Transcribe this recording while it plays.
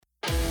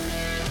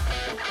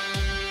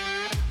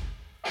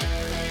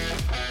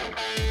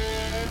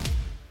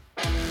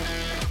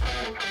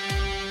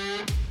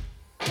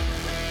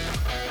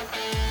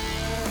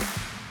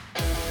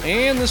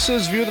And this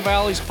is View of the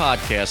Valleys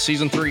podcast,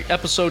 season 3,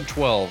 episode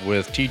 12,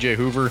 with TJ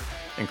Hoover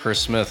and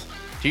Chris Smith.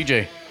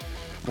 TJ,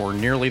 we're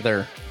nearly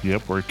there.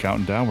 Yep, we're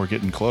counting down. We're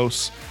getting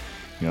close.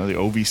 You know, the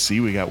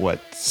OVC, we got,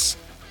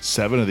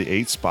 7 of the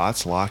 8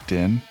 spots locked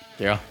in.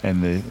 Yeah.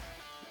 And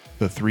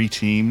the 3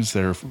 teams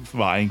that are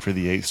vying for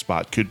the 8th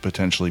spot could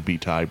potentially be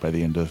tied by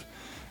the end of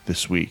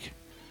this week.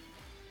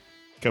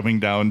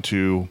 Coming down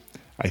to,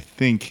 I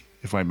think,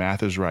 if my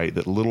math is right,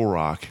 that Little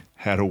Rock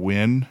had a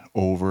win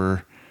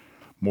over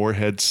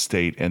Morehead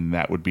State, and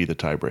that would be the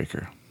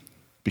tiebreaker.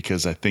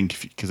 Because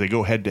they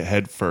go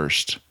head-to-head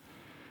first,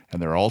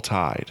 and they're all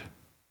tied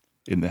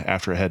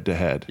after a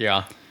head-to-head.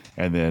 Yeah.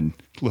 And then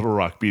Little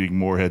Rock beating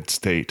Morehead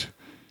State.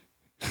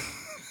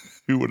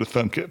 Who would have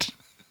thunk it?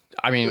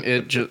 I mean,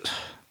 it just...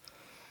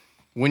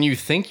 When you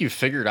think you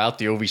figured out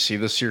the OVC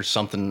this year,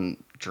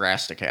 something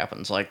drastic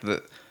happens. Like,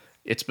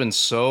 it's been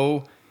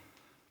so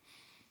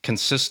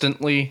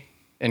consistently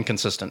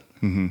inconsistent.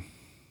 Mm-hmm.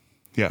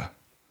 Yeah.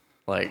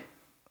 Like...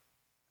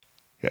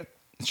 Yeah.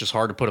 It's just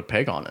hard to put a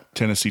peg on it.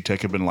 Tennessee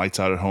Tech have been lights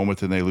out at home, but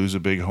then they lose a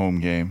big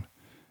home game.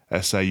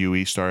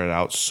 SIUE started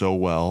out so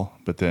well,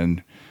 but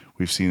then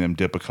we've seen them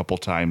dip a couple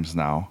times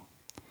now.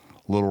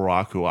 Little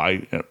Rock, who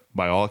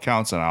by all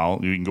accounts,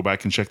 and you can go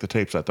back and check the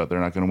tapes, I thought they're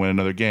not going to win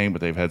another game, but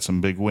they've had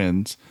some big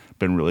wins,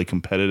 been really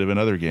competitive in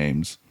other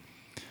games.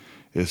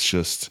 It's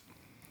just,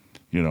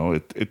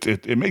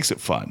 it makes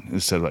it fun.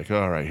 Instead of like,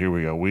 all right, here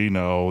we go. We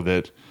know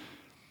that,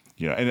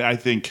 and I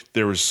think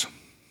there was...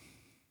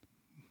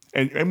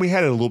 And we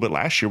had it a little bit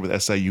last year with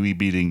SIUE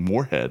beating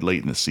Morehead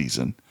late in the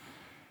season.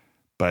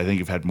 But I think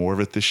you've had more of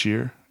it this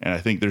year. And I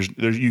think there's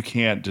you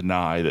can't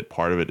deny that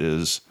part of it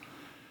is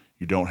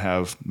you don't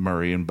have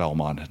Murray and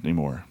Belmont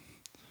anymore.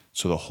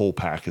 So the whole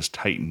pack is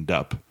tightened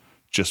up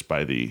just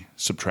by the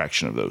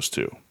subtraction of those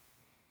two.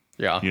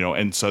 Yeah.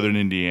 And Southern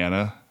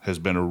Indiana has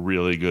been a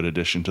really good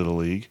addition to the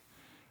league.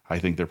 I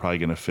think they're probably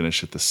going to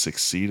finish at the 6th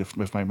seed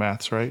if my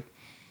math's right.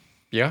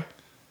 Yeah.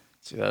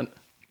 See that?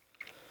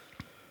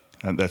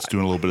 And that's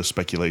doing a little bit of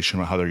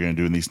speculation on how they're going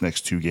to do in these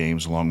next 2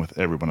 games along with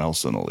everyone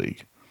else in the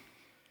league.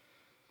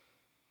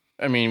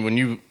 I mean, when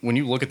you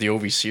look at the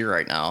OVC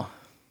right now,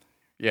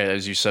 yeah,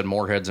 as you said,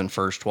 Morehead's in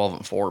first,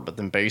 12-4, but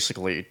then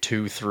basically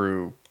 2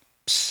 through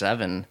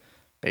 7,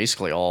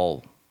 basically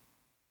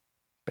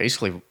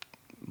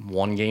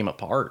one game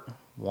apart,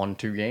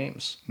 1-2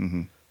 games.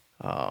 Mm-hmm.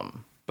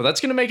 But that's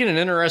going to make it an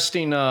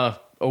interesting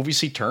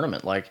OVC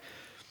tournament. Like,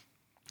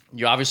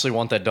 you obviously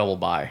want that double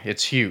bye.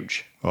 It's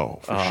huge. Oh,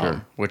 for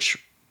sure.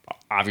 Which,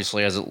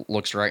 obviously, as it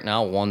looks right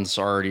now, one's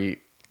already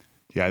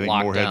I think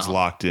Morehead's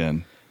locked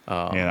in.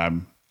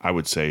 And I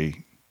would say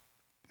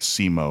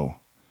SEMO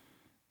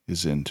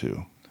is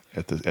into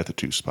at the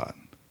 2 spot.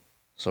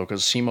 So,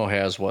 because SEMO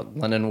has,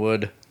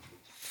 Lindenwood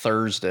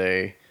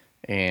Thursday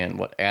and,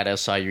 at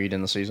SIUE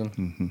in the season?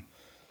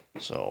 Mm-hmm.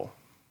 So...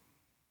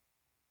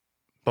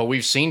 But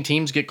we've seen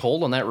teams get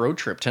cold on that road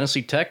trip.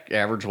 Tennessee Tech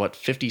averaged,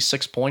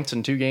 56 points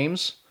in 2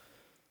 games?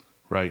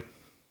 Right.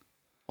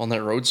 On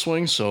that road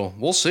swing, so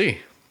we'll see.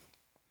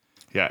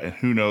 Yeah, and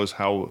who knows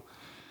how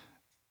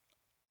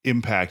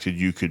impacted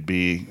you could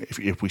be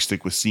if we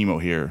stick with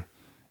SEMO here,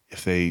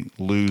 if they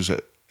lose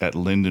at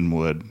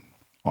Lindenwood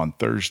on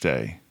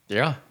Thursday.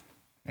 Yeah.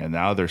 And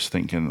now they're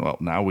thinking, well,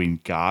 now we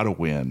got to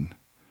win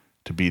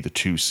to be the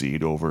 2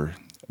 seed over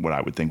what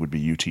I would think would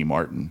be UT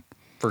Martin.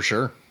 For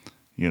sure.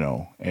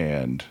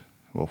 And,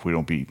 well, if we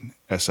don't beat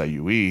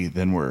SIUE,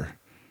 then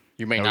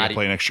you may not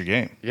play an extra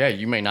game. Yeah,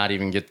 you may not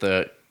even get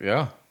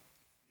Yeah,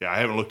 I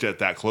haven't looked at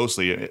that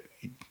closely.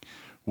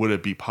 Would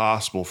it be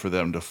possible for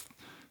them to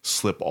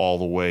slip all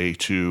the way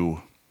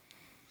to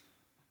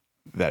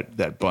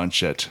that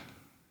bunch at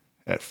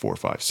 4,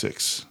 5,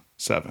 6,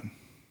 7?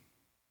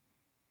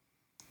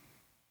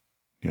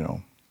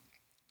 So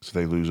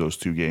they lose those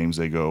 2 games,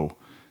 they go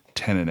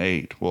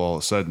 10-8. Well, all of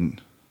a sudden,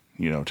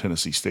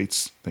 Tennessee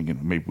State's thinking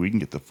maybe we can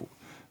get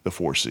the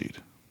 4 seed.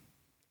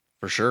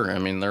 For sure. I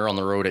mean, they're on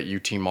the road at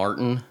UT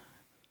Martin,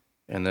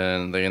 and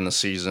then they end the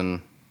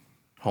season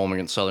home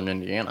against Southern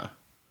Indiana.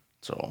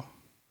 So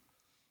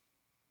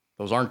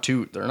those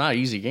they're not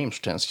easy games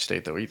for Tennessee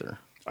State, though, either.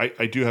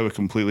 I do have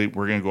we're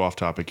going to go off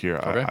topic here.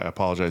 Okay. I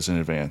apologize in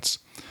advance.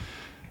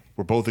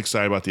 We're both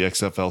excited about the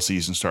XFL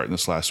season starting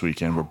this last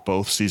weekend. We're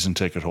both season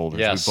ticket holders.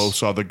 Yes. We both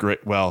saw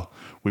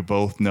we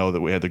both know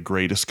that we had the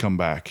greatest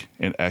comeback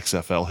in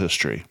XFL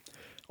history.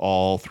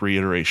 All 3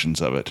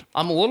 iterations of it.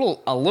 I'm a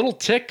little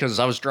ticked because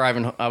I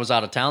was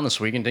out of town this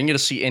weekend, didn't get to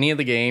see any of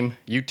the game.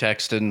 You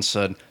texted and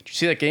said, "Did you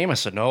see that game?" I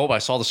said, "No, but I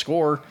saw the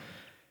score."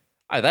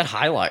 That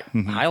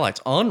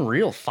highlights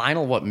unreal.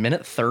 Final,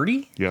 minute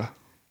 30? Yeah.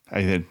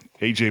 I had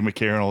AJ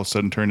McCarron all of a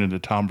sudden turned into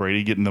Tom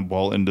Brady, getting the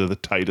ball into the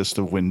tightest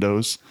of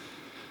windows.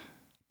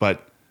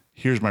 But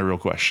here's my real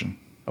question.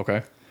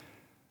 Okay.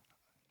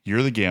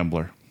 You're the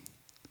gambler.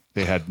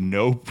 They had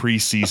no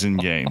preseason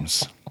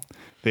games.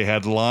 They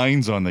had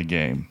lines on the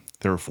game.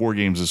 There were 4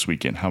 games this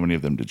weekend. How many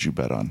of them did you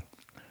bet on?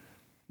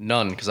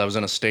 None, because I was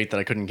in a state that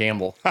I couldn't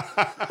gamble.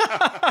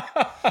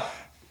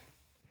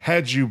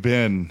 Had you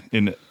been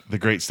in the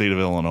great state of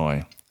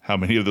Illinois, how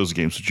many of those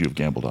games would you have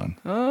gambled on?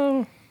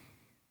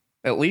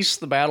 At least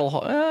the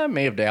Battle I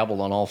may have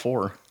dabbled on all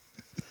four.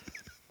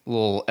 A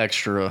little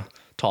extra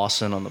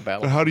toss in on the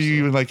Battle. But how do you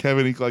even like have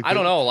any like? I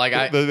don't know.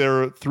 Like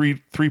they're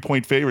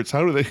 3-point favorites.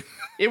 How do they?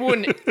 It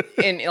wouldn't.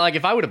 And like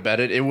if I would have bet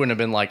it, it wouldn't have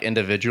been like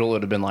individual. It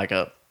would have been like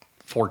a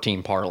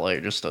 14 parlay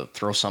just to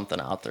throw something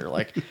out there.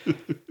 Like,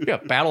 yeah,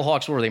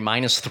 Battlehawks were they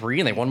 -3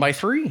 and they won by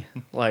 3.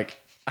 Like,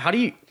 how do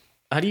you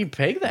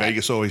peg that?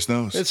 Vegas always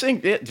knows.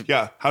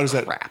 Yeah. How does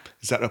that? Crap.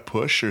 Is that a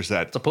push or is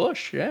that? It's a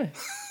push. Yeah.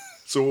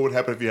 So what would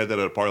happen if you had that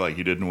at a parlay?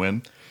 You didn't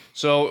win.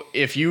 So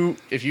if you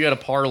had a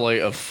parlay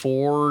of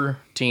 4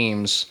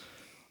 teams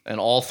and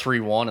all 3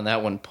 won and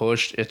that one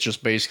pushed, it's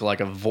just basically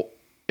like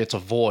it's a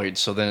void.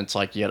 So then it's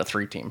like you had a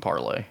 3-team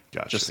parlay.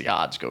 Gotcha. Just the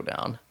odds go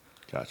down.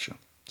 Gotcha.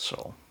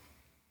 So,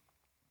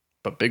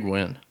 but big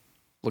win.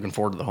 Looking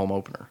forward to the home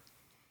opener.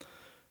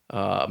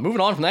 Moving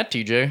on from that,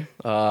 TJ,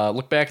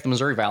 look back at the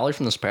Missouri Valley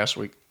from this past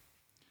week.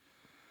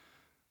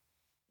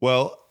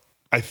 Well,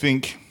 I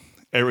think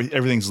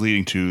everything's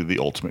leading to the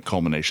ultimate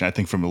culmination. I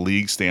think from a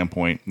league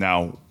standpoint,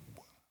 now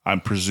I'm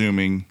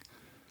presuming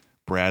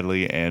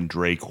Bradley and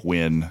Drake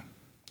win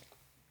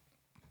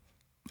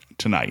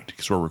tonight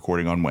because we're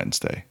recording on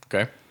Wednesday.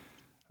 Okay.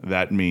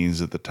 That means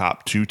that the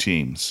top 2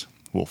 teams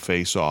will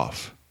face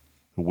off.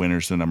 The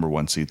winner's the number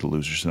 1 seed, the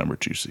loser's the number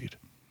 2 seed.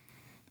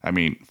 I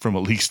mean, from a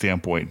league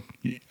standpoint,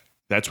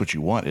 that's what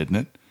you want, isn't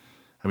it?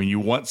 I mean, you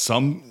want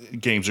some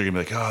games are going to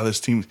be like, oh, this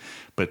team,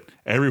 but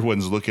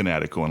everyone's looking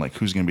at it going like,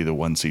 who's going to be the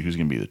 1 seed? Who's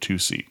going to be the 2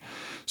 seed?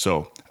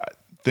 So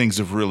things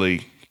have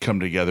really come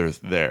together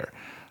there.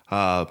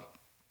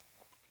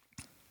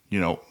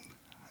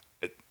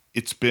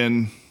 It's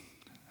been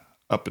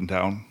up and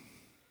down.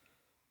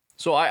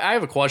 So I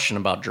have a question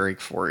about Drake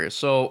for you.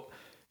 So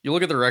you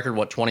look at the record,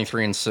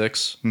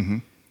 23-6. Mm-hmm.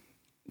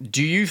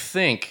 Do you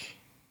think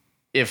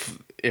if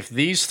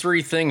these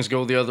 3 things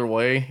go the other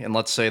way, and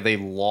let's say they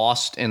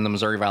lost in the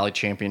Missouri Valley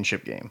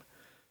championship game,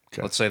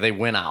 okay. Let's say they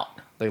win out,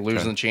 they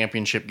lose in the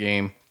championship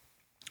game,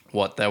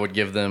 that would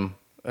give them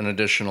an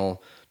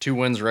additional 2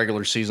 wins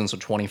regular season, so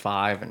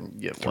 25,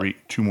 and get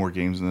 2 more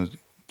games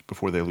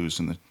before they lose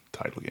in the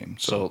title game.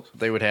 So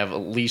they would have at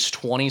least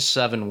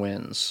 27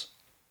 wins.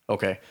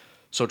 Okay,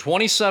 so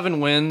 27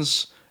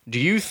 wins. Do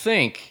you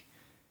think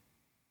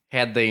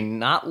had they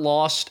not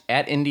lost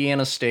at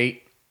Indiana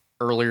State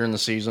earlier in the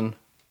season,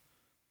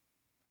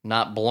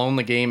 not blown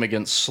the game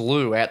against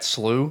SLU at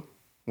SLU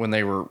when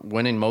they were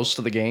winning most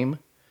of the game,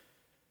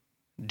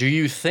 do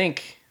you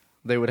think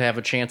they would have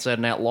a chance at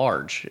an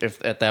at-large?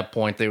 If at that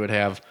point they would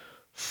have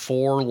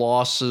 4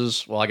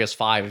 losses, well, I guess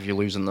 5 if you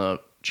lose in the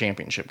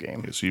championship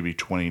game. So you'd be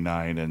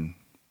 29-5.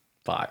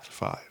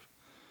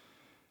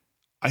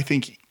 I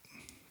think,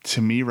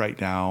 to me right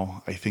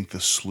now, I think the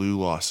SLU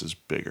loss is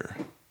bigger.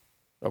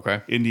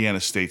 Okay.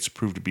 Indiana State's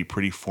proved to be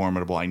pretty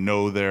formidable. I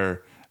know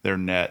their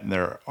net and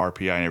their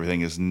RPI and everything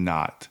is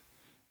not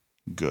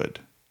good.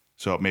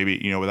 So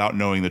maybe, without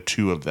knowing the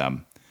 2 of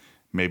them,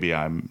 maybe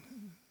I'm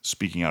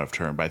speaking out of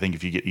turn. But I think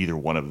if you get either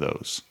one of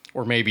those.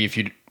 Or maybe if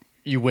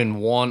you win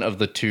one of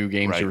the 2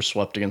 games you were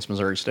swept against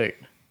Missouri State.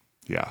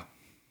 Yeah.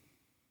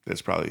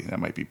 That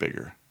might be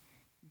bigger.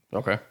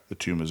 Okay. The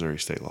 2 Missouri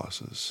State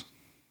losses.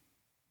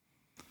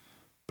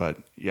 But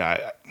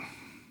yeah,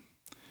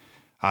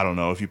 I don't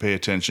know if you pay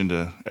attention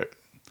to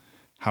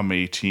how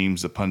many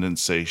teams the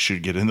pundits say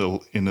should get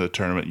into the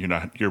tournament.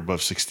 You're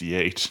above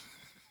 68.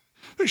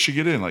 They should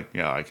get in. Like,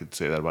 yeah, I could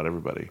say that about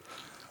everybody,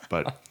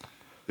 but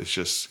it's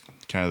just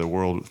kind of the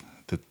world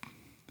that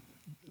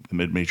the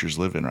mid majors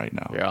live in right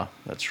now. Yeah,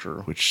 that's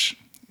true. Which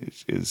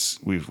is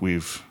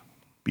we've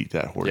beat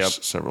that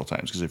horse several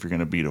times because if you're going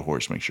to beat a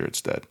horse, make sure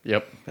it's dead.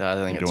 Yep, I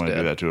think you don't want to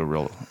do that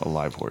to a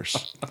live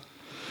horse.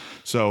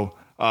 So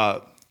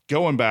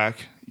going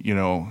back,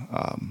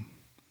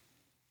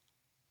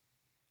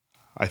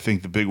 I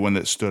think the big one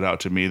that stood out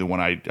to me, the one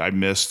I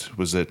missed,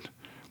 was that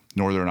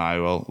Northern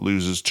Iowa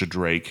loses to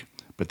Drake,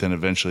 but then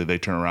eventually they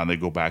turn around, they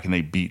go back and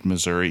they beat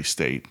Missouri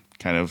State,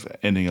 kind of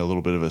ending a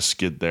little bit of a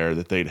skid there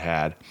that they'd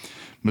had.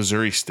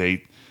 Missouri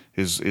State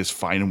is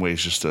finding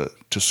ways just to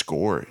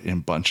score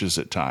in bunches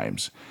at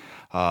times.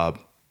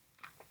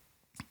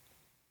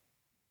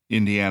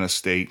 Indiana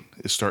State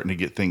is starting to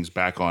get things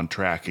back on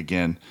track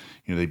again.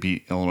 They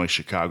beat Illinois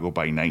Chicago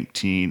by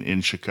 19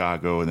 in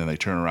Chicago, and then they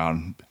turn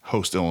around,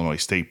 host Illinois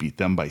State, beat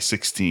them by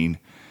 16.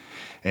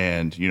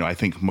 And, I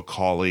think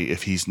McCauley,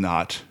 if he's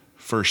not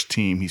first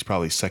team, he's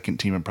probably second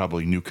team and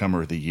probably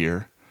newcomer of the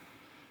year.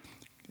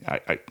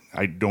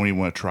 I don't even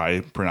want to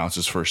try to pronounce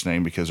his first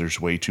name because there's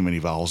way too many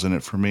vowels in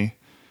it for me.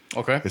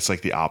 Okay. It's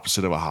like the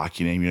opposite of a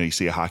hockey name. You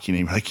see a hockey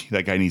name, like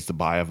that guy needs to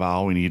buy a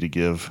vowel. We need to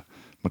give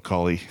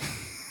McCauley.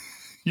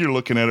 You're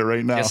looking at it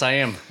right now. Yes, I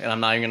am. And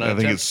I'm not even going to I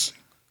think it's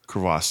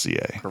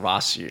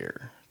Crevassier.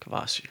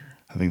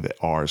 I think the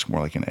R is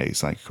more like an A.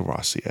 It's like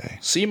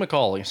Crevassier. C.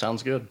 McCauley.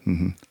 Sounds good.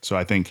 Mm-hmm. So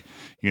I think,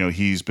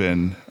 he's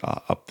been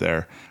up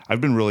there. I've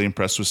been really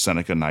impressed with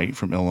Seneca Knight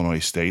from Illinois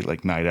State,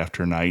 like night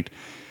after night.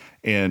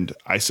 And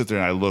I sit there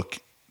and I look,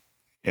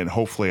 and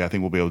hopefully I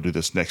think we'll be able to do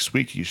this next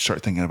week. You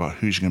start thinking about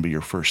who's going to be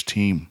your first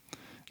team.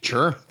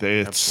 Sure.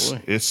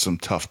 It's some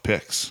tough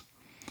picks.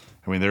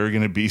 I mean, there are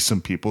going to be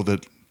some people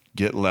that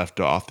get left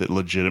off that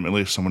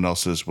legitimately, if someone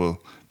else says,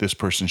 well, this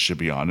person should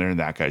be on there and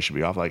that guy should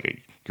be off,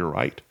 like, you're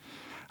right.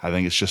 I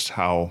think it's just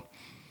how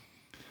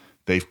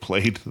they've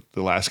played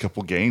the last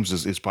couple games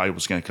is probably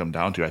what's going to come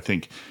down to. I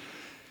think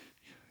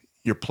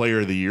your Player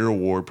of the Year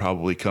award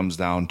probably comes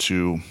down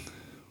to,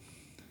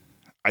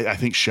 I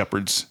think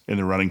Shepard's in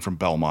the running from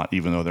Belmont,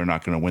 even though they're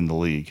not going to win the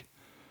league.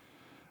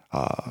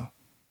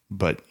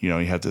 But, you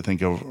have to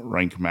think of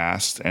Rank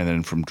Mast, and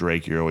then from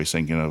Drake, you're always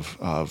thinking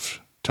of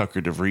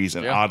Tucker DeVries.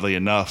 And oddly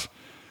enough,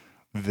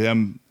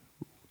 them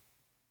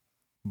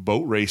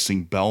boat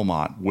racing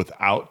Belmont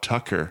without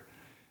Tucker,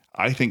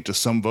 I think to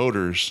some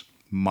voters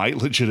might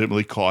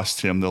legitimately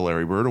cost him the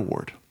Larry Bird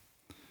Award.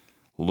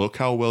 Look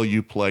how well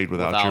you played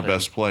without your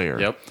best player.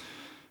 Yep.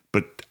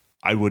 But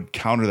I would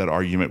counter that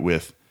argument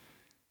with,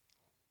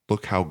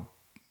 look how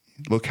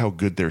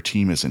good their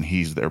team is and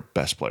he's their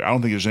best player. I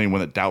don't think there's anyone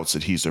that doubts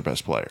that he's their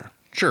best player.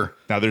 Sure.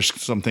 Now, there's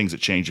some things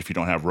that change if you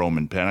don't have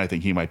Roman Penn. I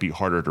think he might be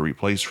harder to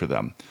replace for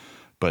them,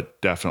 but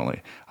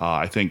definitely.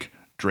 I think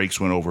Drake's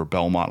win over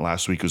Belmont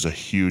last week was a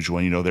huge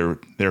one.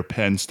 Their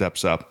Penn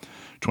steps up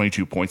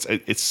 22 points.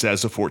 It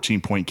says a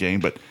 14-point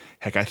game, but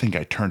heck, I think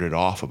I turned it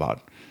off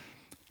about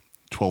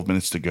 12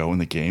 minutes to go in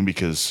the game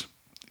because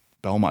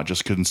Belmont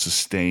just couldn't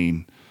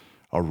sustain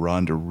a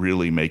run to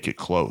really make it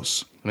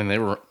close. I mean, they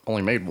were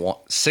only made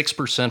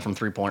 6% from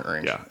 3-point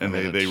range. Yeah, and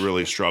they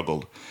really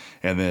struggled.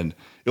 And then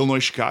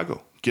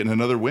Illinois-Chicago getting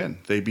another win.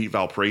 They beat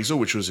Valparaiso,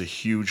 which was a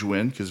huge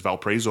win because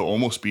Valparaiso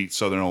almost beat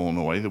Southern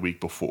Illinois the week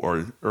before,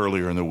 or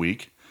earlier in the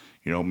week.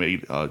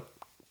 Made a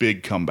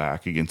big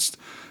comeback against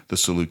the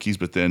Salukis,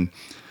 but then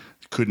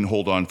couldn't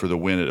hold on for the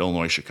win at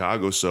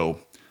Illinois-Chicago. So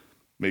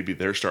maybe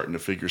they're starting to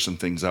figure some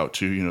things out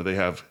too. They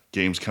have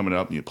games coming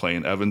up. You play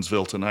in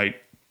Evansville tonight.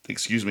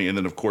 And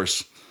then, of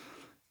course,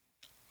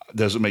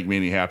 doesn't make me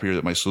any happier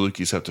that my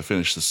Salukis have to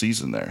finish the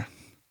season there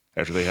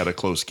after they had a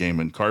close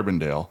game in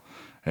Carbondale.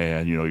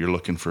 And, you're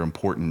looking for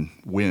important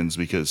wins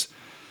because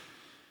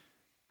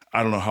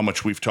I don't know how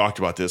much we've talked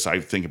about this. I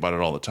think about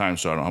it all the time,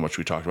 so I don't know how much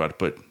we talked about it.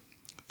 But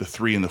the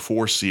 3 and the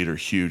 4 seed are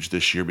huge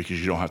this year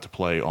because you don't have to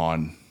play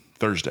on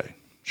Thursday.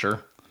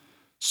 Sure.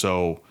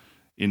 So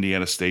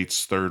Indiana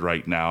State's 3rd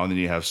right now, and then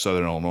you have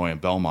Southern Illinois and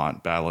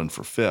Belmont battling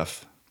for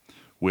 5th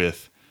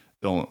with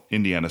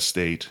Indiana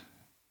State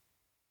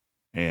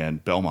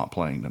and Belmont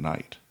playing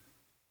tonight.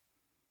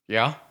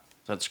 Yeah,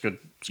 that's good.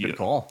 It's a good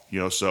call.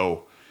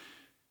 So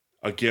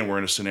again, we're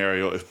in a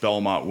scenario if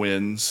Belmont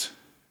wins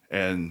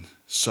and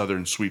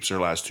Southern sweeps their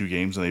last 2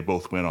 games and they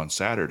both win on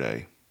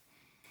Saturday,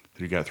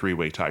 you got a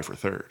 3-way tie for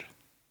 3rd.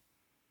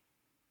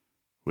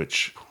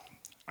 Which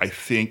I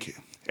think,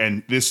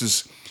 and this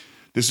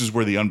is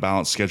where the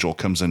unbalanced schedule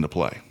comes into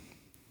play.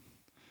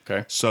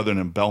 Okay. Southern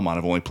and Belmont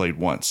have only played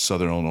once.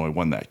 Southern Illinois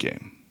won that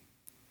game.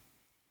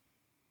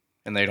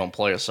 And they don't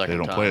play a second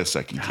time. They don't play a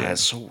second game.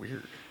 That's so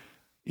weird.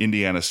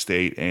 Indiana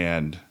State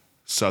and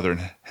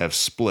Southern have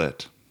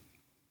split.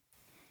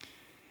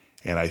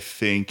 And I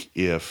think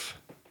if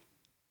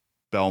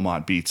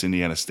Belmont beats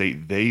Indiana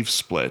State, they've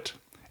split.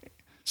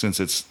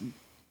 Since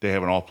they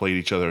haven't all played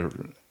each other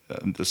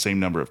the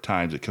same number of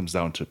times, it comes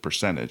down to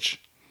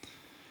percentage.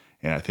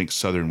 And I think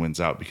Southern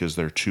wins out because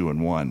they're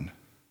 2-1.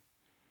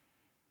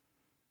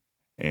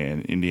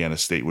 And Indiana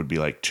State would be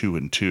like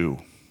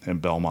 2-2,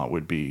 and Belmont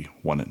would be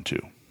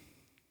 1-2.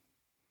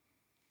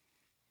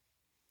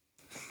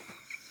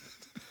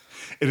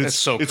 It's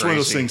so crazy. It's one of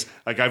those things.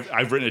 Like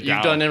I've written it down.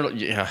 You've done it,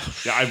 yeah.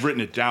 Yeah, I've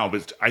written it down,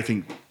 but I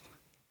think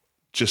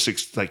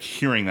just like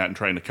hearing that and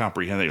trying to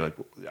comprehend it, you're like,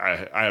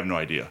 I have no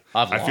idea.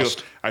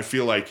 I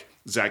feel like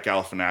Zach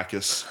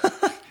Galifianakis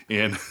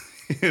in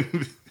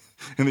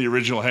the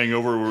original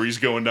Hangover where he's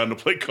going down to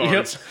play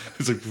cards. Yep.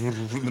 It's like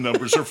the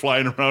numbers are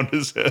flying around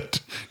his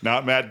head.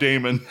 Not Matt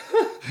Damon.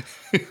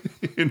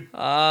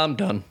 I'm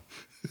done.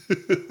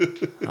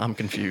 I'm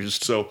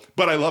confused. So,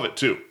 but I love it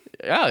too.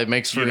 Yeah, it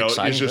makes for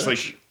exciting. It's just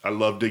like I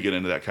love digging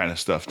into that kind of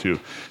stuff too.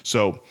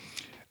 So,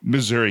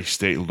 Missouri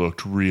State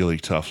looked really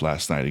tough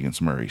last night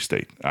against Murray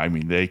State. I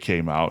mean, they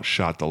came out,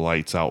 shot the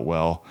lights out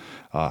well.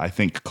 I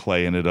think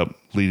Clay ended up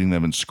leading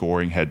them in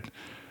scoring. Had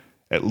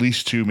at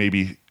least 2,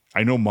 maybe.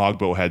 I know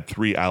Mogbo had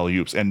 3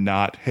 alley-oops, and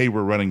not, hey,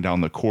 we're running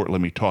down the court,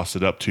 let me toss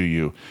it up to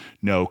you.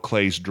 No,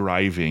 Clay's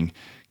driving,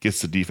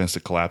 gets the defense to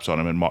collapse on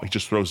him, and he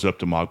just throws it up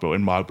to Mogbo,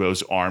 and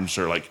Mogbo's arms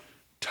are like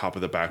top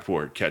of the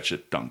backboard, catch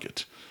it, dunk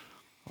it.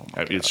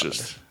 It's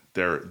just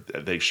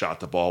they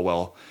shot the ball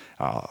well.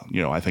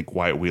 I think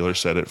Wyatt Wheeler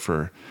said it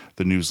for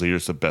the News Leader.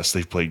 It's the best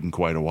they've played in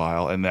quite a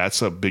while, and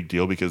that's a big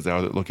deal because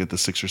now they're looking at the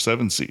 6 or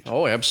 7 seed.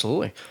 Oh,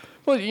 absolutely.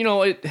 Well,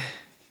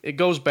 it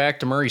goes back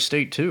to Murray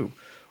State too.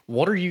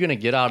 What are you going to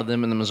get out of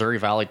them in the Missouri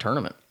Valley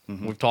tournament?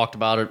 Mm-hmm. We've talked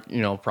about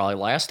it, probably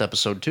last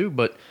episode too,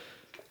 but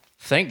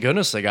thank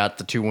goodness they got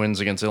the 2 wins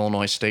against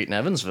Illinois State and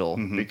Evansville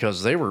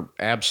because they were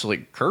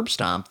absolutely curb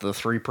stomped the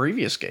 3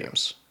 previous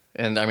games.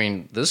 And I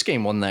mean, this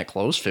game wasn't that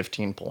close,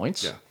 15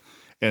 points. Yeah.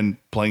 And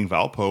playing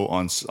Valpo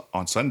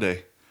on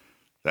Sunday,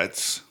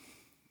 that's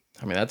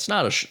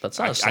not a slam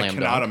dunk. I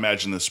cannot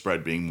imagine the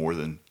spread being more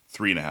than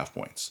 3.5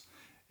 points.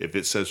 If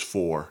it says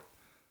 4,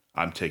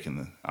 I'd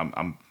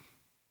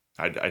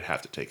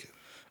have to take it.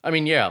 I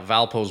mean, yeah,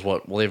 Valpo's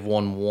what? Well, they've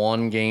won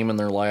one game in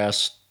their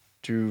last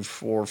 2,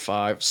 4,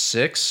 5,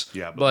 6.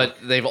 Yeah, but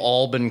they've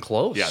all been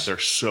close. Yeah, they're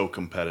so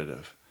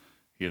competitive,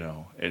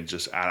 and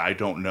just I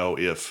don't know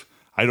if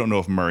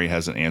Murray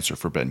has an answer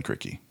for Ben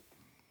Krikke.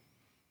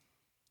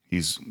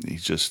 He's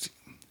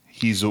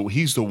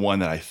the one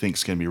that I think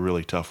is going to be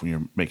really tough when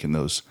you're making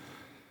those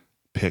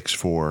picks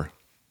for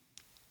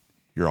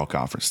your all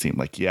conference team.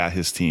 Like, yeah,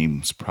 his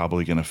team's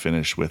probably going to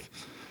finish with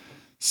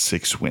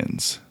 6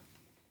 wins.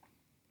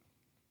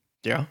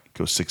 Yeah.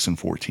 Go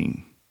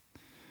 6-14.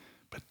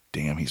 But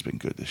damn, he's been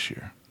good this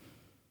year.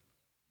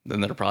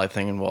 Then they're probably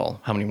thinking, well,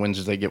 how many wins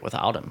did they get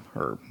without him?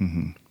 Or,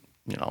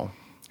 Yeah.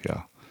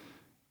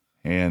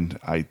 And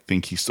I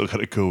think he's still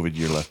got a COVID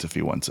year left if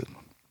he wants it.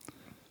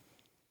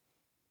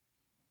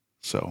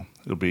 So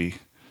it'll be,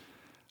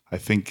 I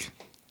think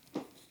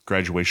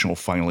graduation will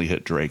finally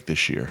hit Drake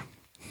this year.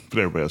 But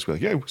everybody else will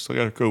be like, yeah, we still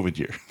got a COVID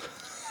year.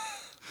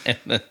 And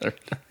then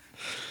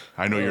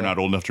I know you're not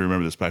old enough to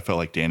remember this, but I felt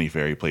like Danny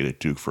Ferry played at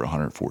Duke for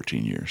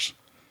 114 years.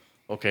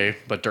 Okay,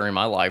 but during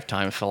my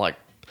lifetime, I felt like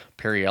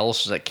Perry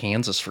Ellis was at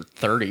Kansas for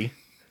 30.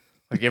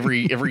 Like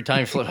every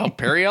time,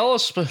 Perry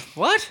Ellis?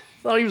 What?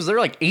 I thought he was there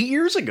like 8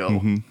 years ago.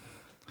 Mm-hmm.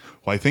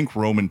 Well, I think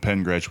Roman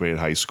Penn graduated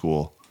high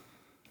school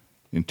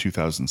in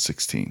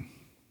 2016.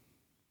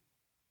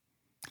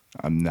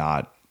 I'm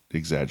not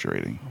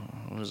exaggerating.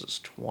 What is this,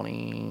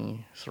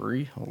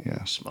 23? Holy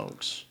Yeah.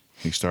 smokes.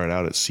 He started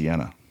out at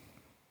Siena.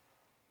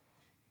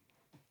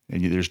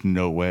 And there's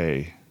no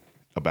way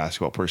a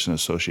basketball person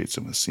associates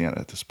him with Siena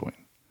at this point.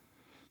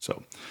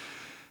 So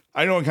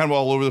I know I'm kind of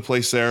all over the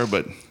place there,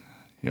 but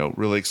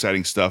really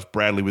exciting stuff.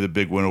 Bradley with a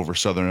big win over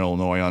Southern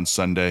Illinois on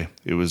Sunday.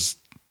 It was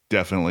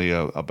definitely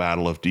a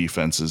battle of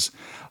defenses.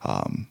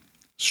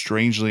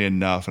 Strangely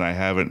enough, and I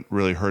haven't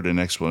really heard an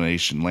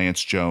explanation,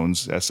 Lance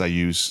Jones,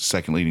 SIU's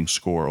second leading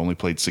scorer, only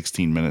played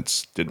 16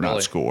 minutes, did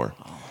not score.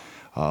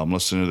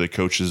 Listening to the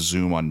coach's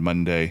Zoom on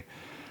Monday,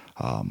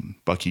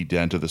 Bucky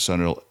Dent of the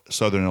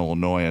Southern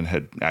Illinois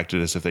had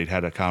acted as if they'd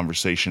had a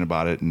conversation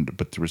about it,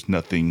 but there was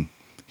nothing,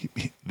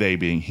 they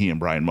being he and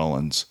Brian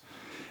Mullins,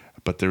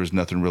 but there was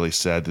nothing really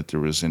said that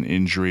there was an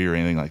injury or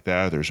anything like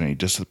that. There was any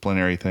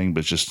disciplinary thing,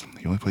 but just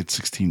he only played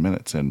 16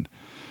 minutes, and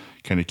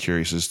kind of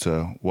curious as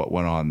to what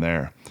went on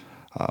there.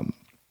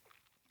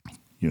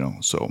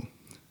 So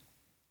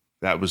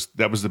that was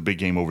the big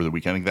game over the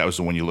weekend. I think that was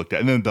the one you looked at.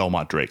 And then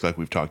Belmont Drake, like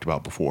we've talked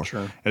about before.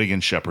 Sure. And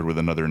again, Shepherd with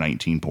another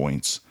 19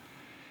 points.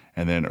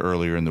 And then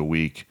earlier in the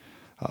week,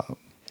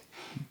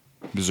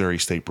 Missouri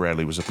State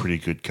Bradley was a pretty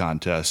good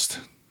contest.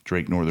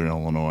 Drake, Northern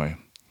Illinois.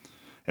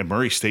 And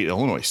Murray State,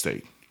 Illinois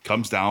State.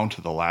 Comes down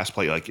to the last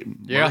play.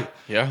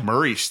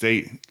 Murray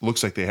State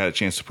looks like they had a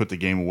chance to put the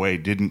game away.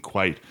 Didn't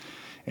quite.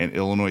 And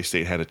Illinois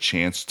State had a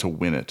chance to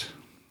win it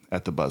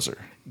at the buzzer.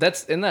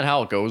 Isn't that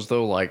how it goes,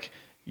 though? Like,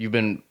 you've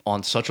been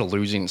on such a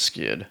losing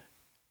skid,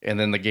 and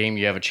then the game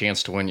you have a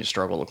chance to win, you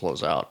struggle to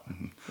close out.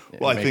 Mm-hmm.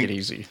 Well, I think it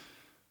easy.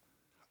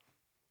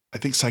 I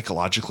think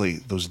psychologically,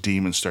 those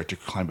demons start to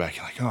climb back.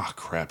 You're like, oh,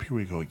 crap, here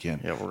we go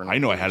again. Yeah, I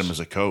know I had him as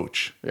a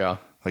coach. Yeah.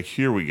 Like,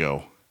 here we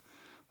go.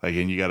 Like,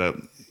 and you got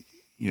to,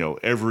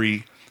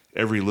 every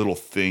little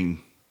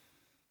thing,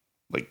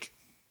 like,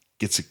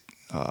 gets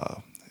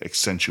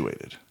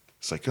accentuated.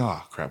 It's like,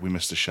 oh, crap, we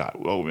missed a shot.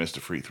 Oh, we missed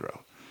a free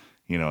throw.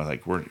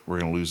 Like we're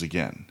going to lose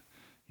again,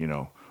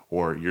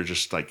 or you're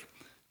just like,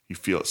 you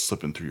feel it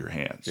slipping through your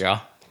hands.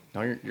 Yeah.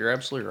 No, you're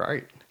absolutely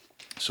right.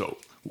 So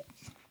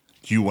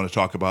do you want to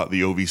talk about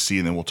the OVC,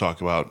 and then we'll talk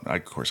about,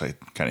 of course, I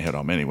kind of hit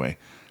on them anyway,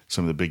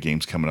 some of the big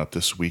games coming up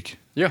this week?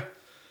 Yeah.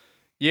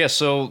 Yeah,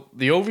 so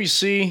the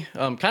OVC,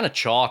 kind of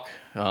chalk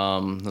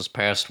this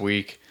past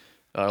week,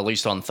 at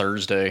least on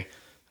Thursday.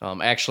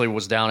 Actually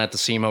was down at the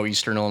SEMO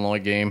Eastern Illinois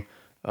game.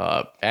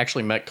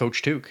 Actually met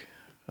Coach Tuke,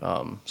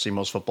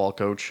 SEMO's football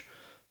coach.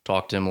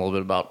 Talked to him a little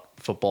bit about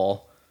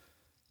football.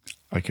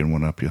 I can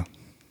one-up you.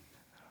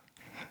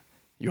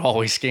 You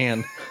always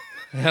can.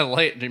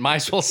 You might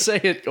as well say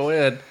it. Go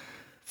ahead.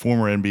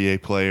 Former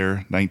NBA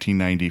player,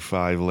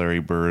 1995 Larry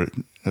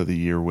Bird of the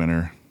Year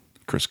winner,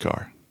 Chris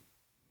Carr.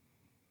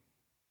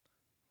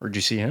 Where'd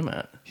you see him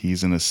at?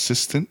 He's an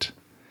assistant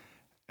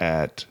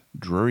at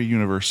Drury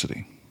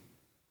University.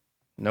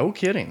 No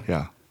kidding.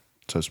 Yeah.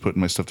 So I was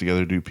putting my stuff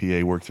together to do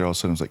PA work there. All of a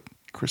sudden, I was like,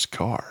 Chris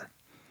Carr.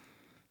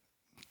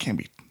 Can't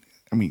be.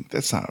 I mean,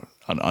 that's not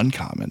an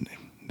uncommon.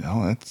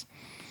 No,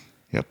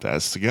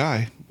 that's the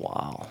guy.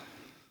 Wow.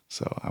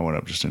 So I went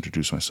up just to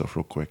introduce myself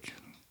real quick.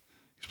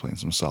 He's playing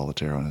some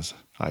solitaire on his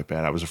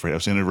iPad. I was afraid I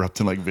was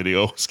interrupting like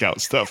video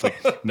scout stuff.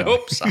 Like, no.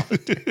 Nope,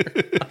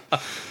 solitaire.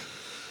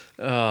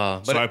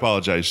 So I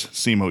apologize.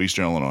 SEMO,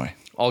 Eastern Illinois.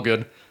 All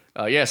good.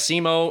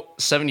 SEMO,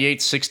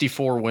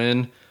 78-64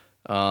 win.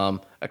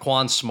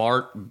 Aquan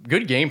Smart,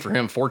 good game for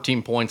him.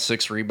 14 points,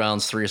 6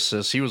 rebounds, 3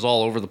 assists. He was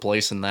all over the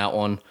place in that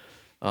one.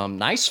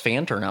 Nice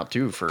fan turnout,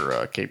 too,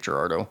 for Cape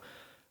Girardeau.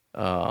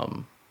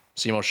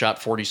 SEMO shot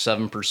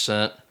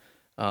 47%.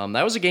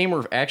 That was a game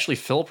where actually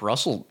Philip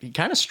Russell, he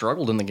kind of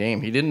struggled in the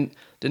game. He didn't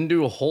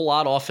do a whole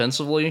lot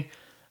offensively.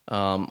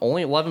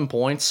 Only 11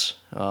 points.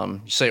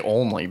 You say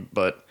only,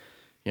 but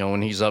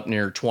when he's up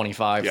near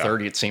 25,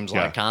 30, it seems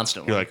like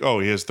constantly. You're like, oh,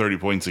 he has 30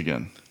 points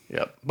again.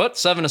 Yep. But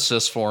 7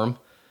 assists for him.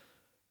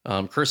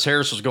 Chris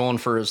Harris was going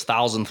for his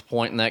 1,000th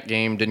point in that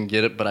game. Didn't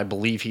get it, but I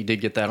believe he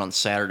did get that on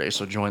Saturday,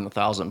 so joined the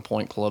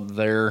 1,000-point club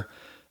there.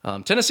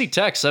 Tennessee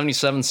Tech,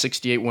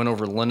 77-68 win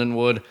over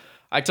Lindenwood.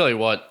 I tell you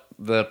what,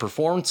 the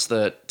performance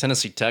that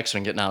Tennessee Tech's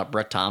been getting out of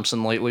Brett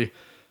Thompson lately,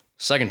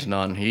 second to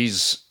none.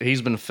 He's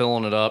been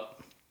filling it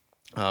up.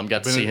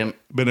 Got to see him.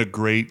 Been a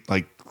great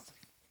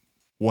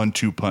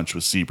 1-2 punch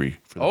with Seabury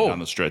for down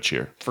the stretch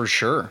here. For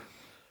sure.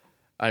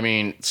 I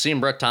mean,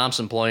 seeing Brett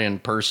Thompson play in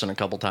person a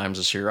couple times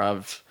this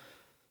year,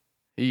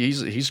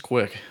 he's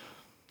quick.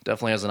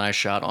 Definitely has a nice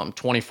shot on him.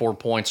 24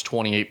 points,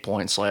 28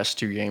 points last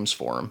 2 games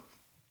for him.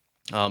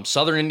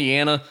 Southern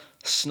Indiana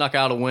snuck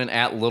out a win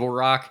at Little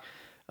Rock.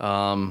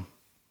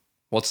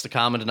 What's the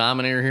common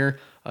denominator here?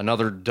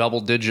 Another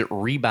double-digit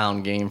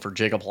rebound game for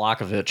Jacob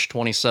Lakovich,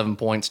 27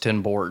 points,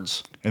 10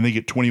 boards. And they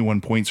get 21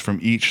 points from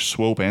each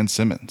Swope and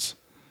Simmons.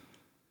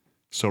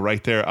 So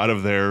right there, out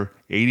of their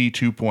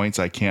 82 points,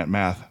 I can't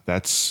math.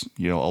 That's,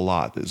 a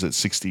lot. Is it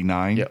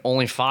 69? Yeah,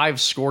 only 5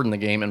 scored in the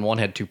game, and 1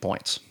 had 2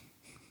 points.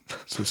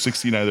 So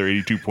 69 of their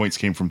 82 points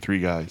came from 3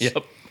 guys.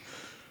 Yep.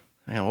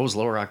 Man, what was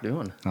Little Rock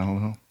doing? I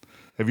don't know.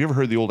 Have you ever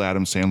heard the old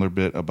Adam Sandler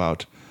bit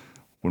about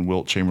when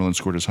Wilt Chamberlain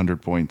scored his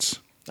 100 points?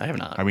 I have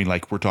not. I mean,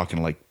 we're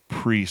talking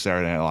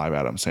pre-Saturday Night Live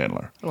Adam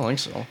Sandler. I don't think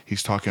so.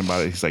 He's talking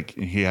about it. He's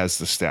he has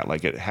the stat,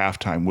 at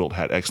halftime, Wilt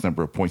had X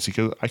number of points.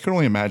 Because I can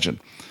only imagine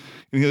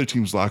in the other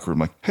team's locker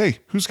room, hey,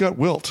 who's got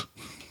Wilt?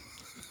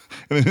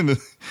 And then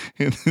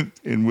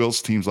in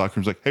Wilt's team's locker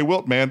room, hey,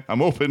 Wilt, man,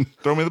 I'm open.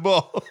 Throw me the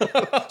ball.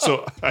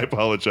 So I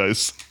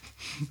apologize.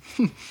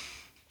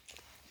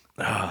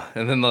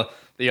 And then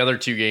the other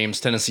 2 games,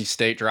 Tennessee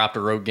State dropped a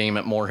road game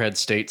at Morehead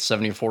State,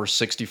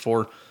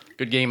 74-64.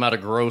 Good game out of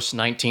Gross,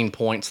 19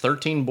 points,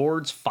 13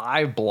 boards,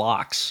 5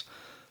 blocks.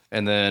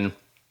 And then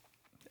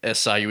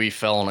SIUE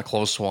fell in a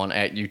close one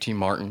at UT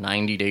Martin,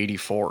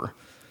 90-84.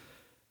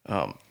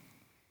 Kind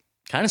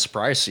of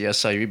surprised to see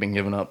SIUE been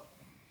giving up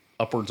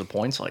upwards of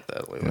points like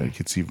that lately. Yeah, it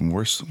gets even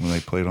worse when they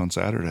played on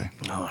Saturday.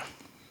 Oh,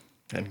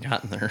 hadn't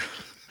gotten there.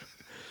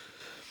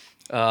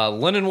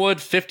 Lindenwood,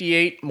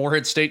 58,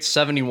 Morehead State,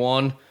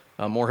 71.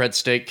 Morehead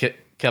State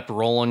kept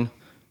rolling,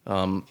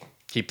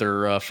 keep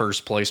their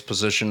first place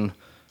position.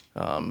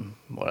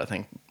 I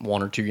think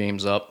 1 or 2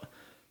 games up.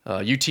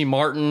 UT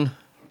Martin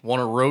won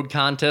a road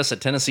contest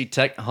at Tennessee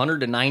Tech,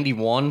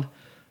 100-91.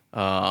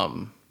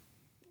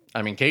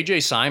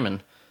 KJ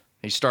Simon,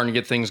 he's starting to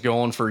get things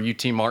going for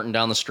UT Martin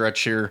down the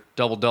stretch here.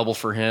 Double-double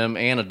for him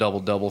and a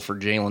double-double for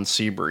Jalen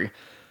Seabury.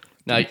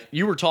 Now,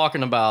 you were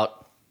talking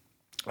about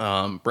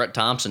Brett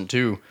Thompson,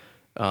 too,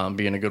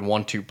 being a good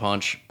 1-2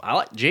 punch. I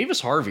like Javis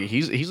Harvey.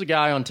 He's a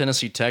guy on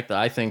Tennessee Tech that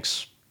I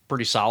think's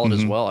pretty solid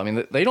as well. I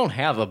mean, they don't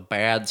have a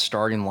bad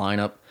starting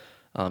lineup.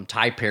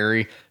 Ty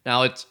Perry.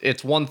 Now,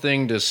 it's one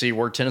thing to see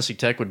where Tennessee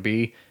Tech would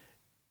be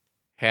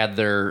had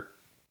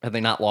they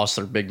not lost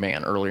their big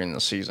man earlier in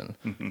the season.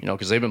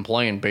 Because they've been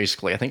playing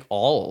basically, I think,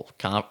 all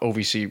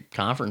OVC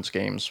conference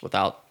games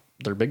without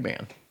their big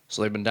man.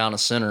 So they've been down a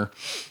center.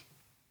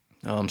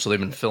 So they've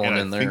been filling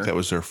in there. I think that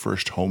was their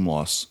first home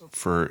loss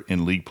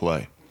in league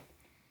play.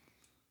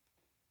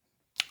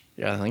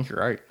 Yeah, I think you're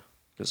right.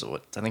 Because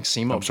I think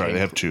SEMO. I'm sorry, they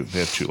have 2. They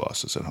have 2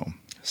 losses at home.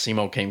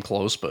 SEMO came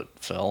close but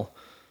fell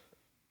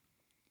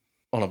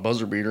on a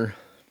buzzer beater.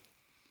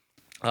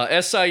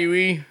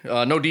 SIUE,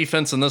 no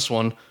defense in this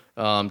one.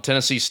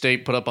 Tennessee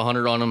State put up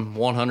 100 on them,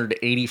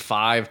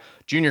 100-85.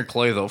 Junior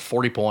Clay, though,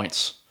 40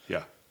 points.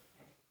 Yeah.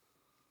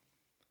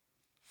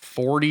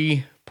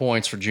 40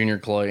 points for Junior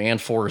Clay and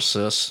 4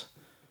 assists.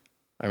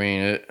 I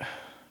mean,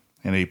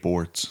 and 8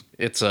 boards.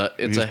 He's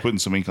putting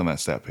some ink on that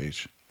stat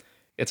page.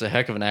 It's a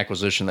heck of an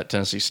acquisition that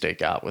Tennessee State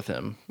got with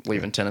him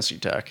leaving Tennessee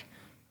Tech.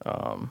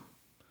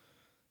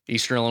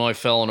 Eastern Illinois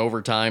fell in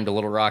overtime to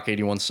Little Rock,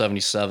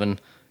 81-77,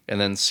 and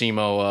then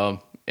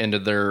SEMO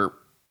ended their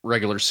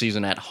regular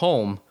season at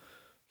home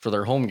for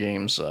their home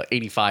games,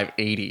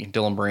 85-80.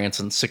 Dylan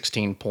Branson,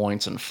 16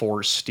 points and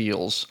 4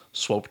 steals.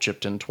 Swope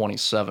chipped in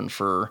 27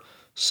 for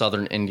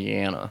Southern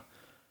Indiana.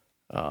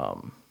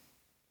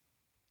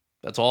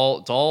 It's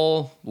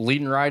all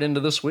leading right into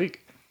this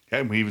week. Yeah,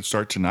 and we even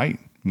start tonight.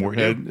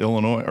 Morehead,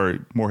 Illinois, or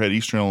Morehead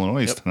Eastern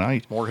Illinois is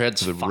tonight.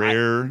 Morehead's the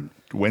rare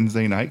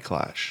Wednesday night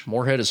clash.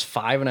 Morehead is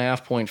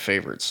 5.5-point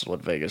favorites,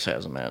 what Vegas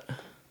has them at.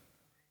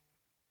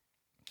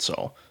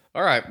 So,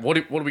 all right, what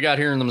do we got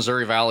here in the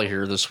Missouri Valley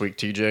here this week,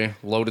 TJ?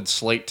 Loaded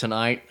slate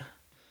tonight.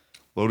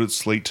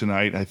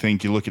 I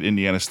think you look at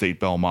Indiana State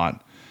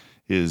Belmont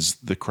is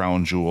the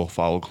crown jewel,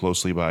 followed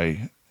closely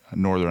by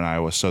Northern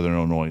Iowa, Southern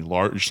Illinois,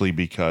 largely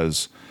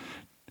because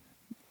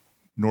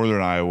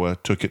Northern Iowa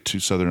took it to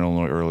Southern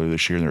Illinois earlier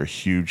this year, and there are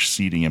huge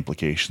seeding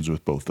implications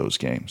with both those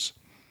games.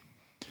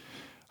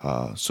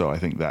 So I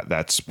think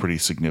that's pretty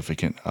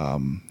significant.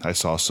 I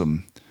saw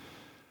some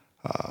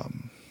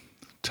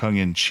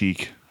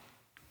tongue-in-cheek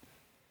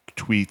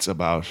tweets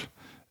about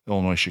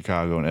Illinois,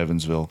 Chicago, and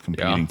Evansville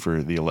competing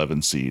for the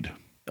 11 seed.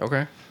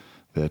 Okay.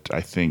 that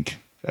I think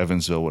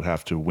Evansville would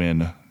have to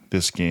win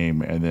this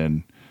game and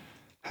then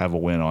have a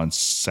win on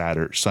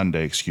Sunday,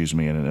 and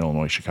an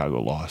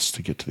Illinois-Chicago loss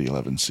to get to the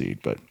 11 seed.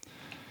 But,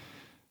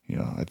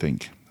 I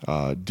think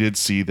did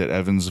see that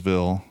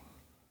Evansville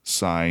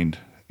signed,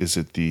 is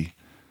it the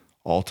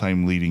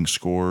all-time leading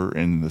scorer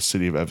in the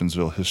city of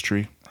Evansville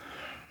history?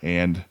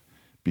 And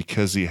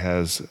because he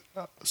has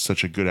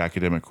such a good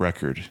academic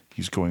record,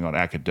 he's going on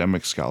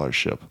academic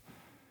scholarship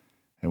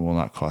and will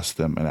not cost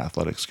them an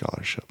athletic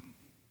scholarship.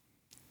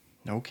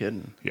 No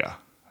kidding. Yeah.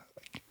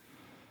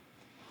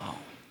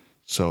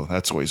 So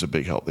that's always a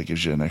big help. That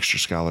gives you an extra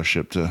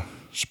scholarship to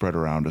spread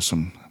around to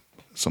some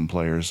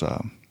players.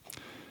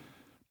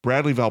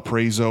 Bradley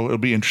Valparaiso, it'll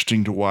be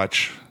interesting to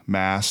watch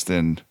Mast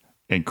and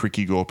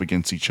Cricky go up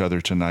against each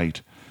other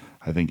tonight.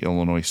 I think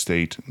Illinois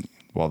State,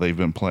 while they've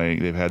been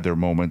playing, they've had their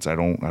moments. I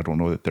don't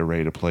know that they're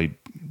ready to play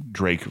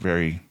Drake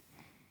very,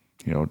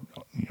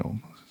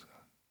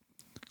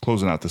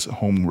 closing out this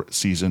home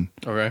season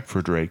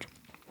for Drake.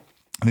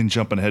 And then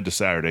jumping ahead to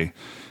Saturday,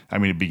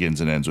 it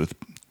begins and ends with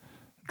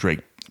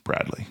Drake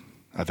Bradley.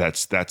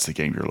 That's the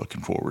game you're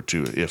looking forward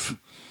to if,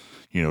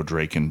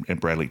 Drake and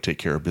Bradley take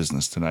care of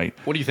business tonight.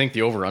 What do you think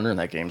the over-under in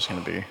that game is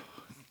going to be?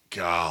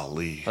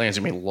 Golly. I think it's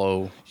going to be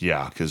low.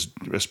 Yeah, because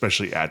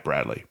especially at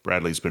Bradley.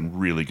 Bradley's been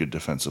really good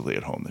defensively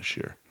at home this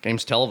year.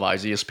 Game's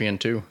televised,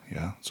 ESPN2.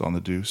 Yeah, it's on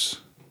the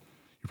Deuce.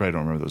 You probably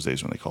don't remember those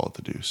days when they call it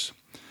the Deuce.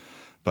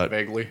 But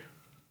vaguely.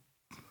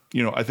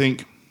 I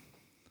think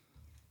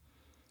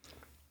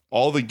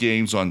all the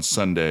games on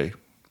Sunday,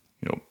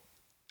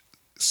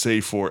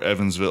 save for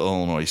Evansville,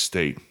 Illinois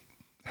State,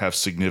 have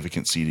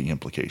significant seeding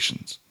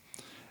implications.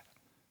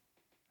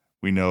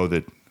 We know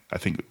that I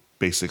think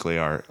basically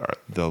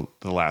the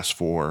last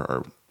four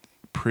are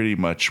pretty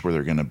much where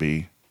they're going to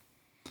be.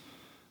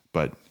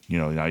 But,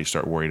 now you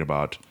start worried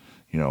about,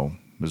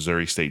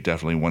 Missouri State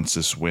definitely wants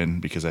this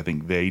win because I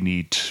think they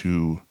need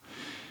to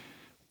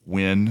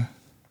win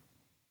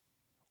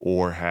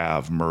or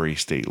have Murray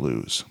State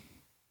lose.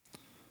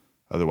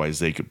 Otherwise,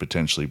 they could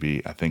potentially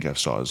be, I think I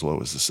saw as low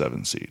as the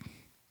 7 seed.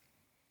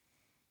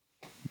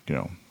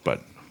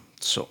 But.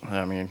 So,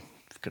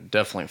 could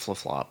definitely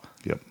flip-flop.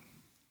 Yep.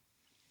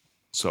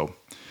 So,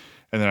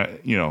 and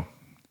then,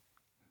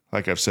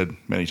 like I've said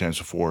many times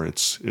before,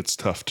 it's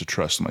tough to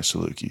trust my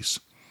Salukis.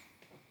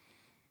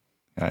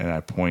 And I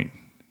point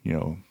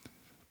at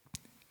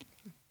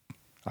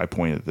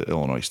the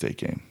Illinois State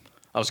game.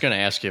 I was going to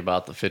ask you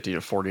about the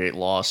 50-48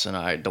 loss, and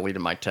I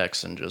deleted my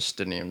text and just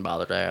didn't even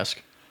bother to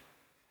ask.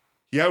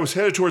 Yeah, I was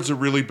headed towards a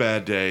really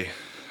bad day.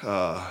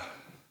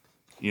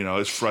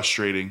 It's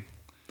frustrating.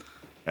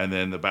 And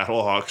then the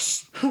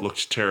Battlehawks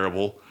looked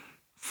terrible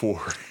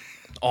for...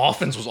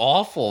 Offense was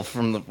awful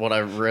from what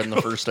I read in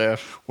the first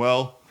half.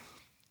 Well,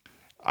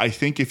 I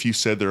think if you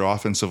said their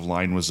offensive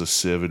line was a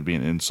sieve, it'd be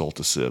an insult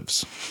to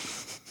sieves.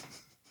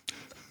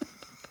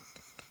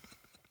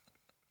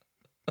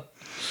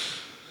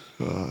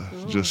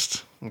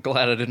 I'm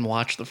glad I didn't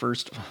watch the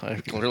first. I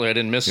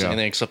didn't miss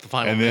anything except the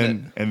final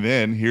minute. And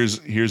then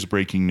here's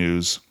breaking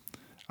news.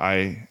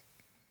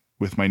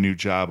 With my new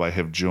job, I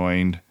have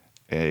joined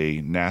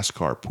a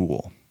NASCAR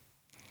pool.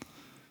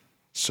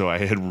 So I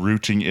had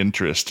rooting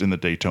interest in the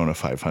Daytona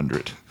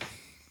 500.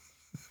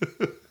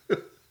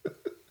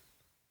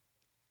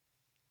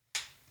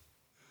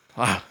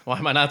 Wow, why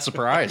am I not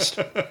surprised?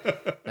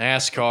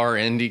 NASCAR,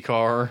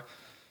 IndyCar.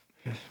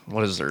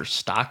 What is there?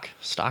 Stock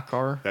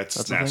car? That's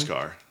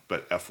NASCAR,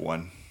 but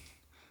F1.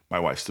 My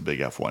wife's the big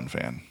F1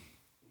 fan.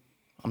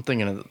 I'm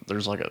thinking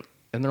there's isn't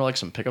there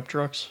some pickup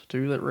trucks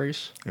too that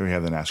race? We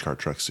have the NASCAR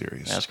Truck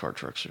Series. NASCAR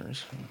Truck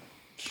Series.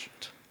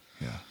 Shoot.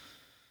 Yeah.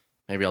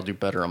 Maybe I'll do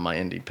better on my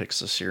Indy picks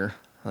this year.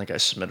 I think I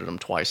submitted them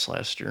twice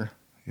last year.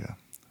 Yeah.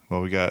 Well,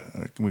 we got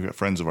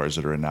friends of ours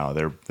that are in now.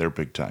 They're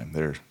big time.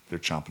 They're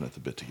chomping at the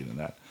bit to get in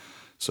that.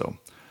 So,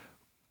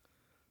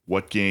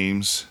 what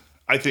games?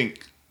 I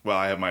think. Well,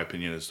 I have my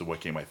opinion as to what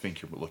game I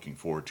think you're looking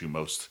forward to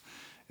most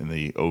in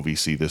the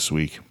OVC this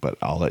week, but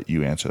I'll let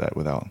you answer that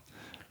without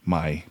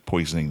my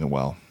poisoning the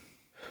well.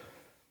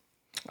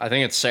 I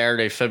think it's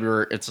Saturday,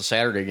 February. It's a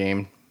Saturday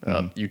game.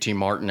 UT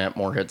Martin at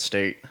Morehead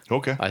State.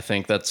 Okay. I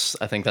think that's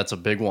a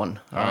big one.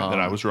 All right, then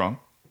I was wrong.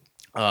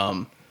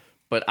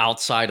 But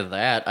outside of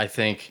that, I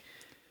think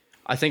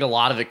a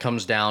lot of it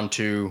comes down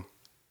to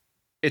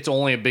it's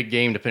only a big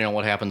game depending on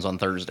what happens on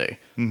Thursday.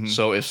 Mm-hmm.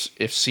 So if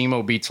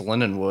SEMO beats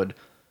Lindenwood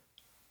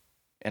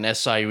and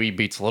SIUE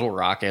beats Little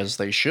Rock as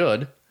they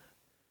should,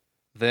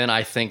 then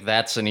I think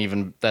that's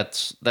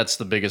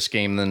the biggest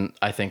game. Then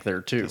I think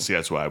there too. See,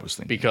 that's what I was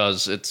thinking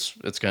because it's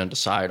going to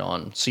decide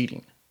on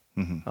seeding.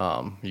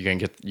 Mm-hmm. You can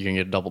get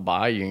a double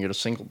bye, you can get a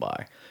single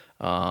bye,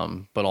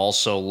 but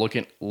also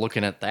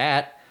looking at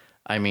that,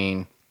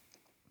 we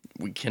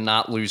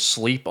cannot lose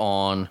sleep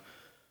on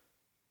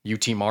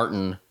UT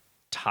Martin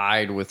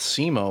tied with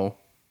SEMO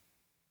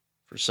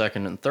for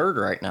second and third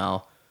right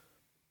now.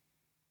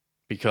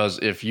 Because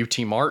if UT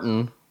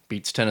Martin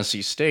beats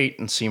Tennessee State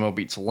and SEMO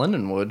beats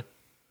Lindenwood,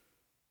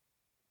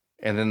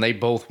 and then they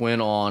both win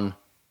on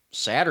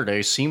Saturday,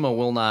 SEMO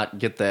will not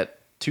get that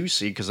 2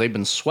 seed because they've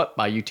been swept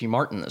by UT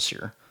Martin this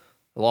year.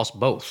 They lost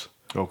both.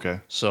 Okay.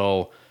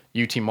 So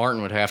UT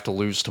Martin would have to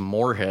lose to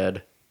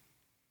Moorhead,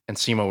 and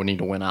SEMO would need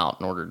to win out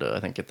in order to, I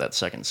think, get that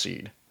 2nd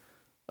seed.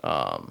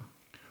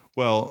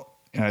 Well,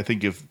 and I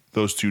think if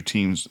those two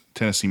teams,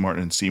 Tennessee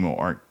Martin and SEMO,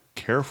 aren't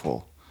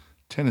careful,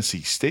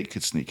 Tennessee State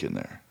could sneak in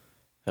there.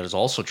 That is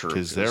also true.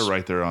 Because they're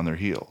right there on their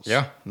heels.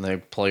 Yeah, and they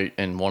play,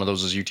 and one of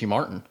those is UT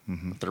Martin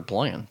that they're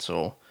playing.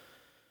 So,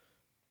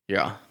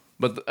 yeah.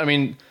 But, I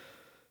mean,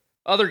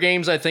 other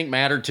games I think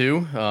matter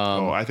too.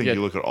 I think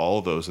you look at all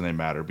of those and they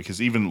matter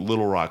because even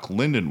Little Rock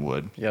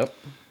Lindenwood, Yep.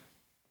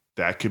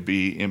 that could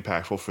be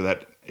impactful for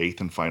that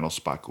 8th and final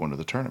spot going to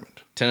the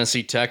tournament.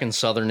 Tennessee Tech and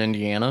Southern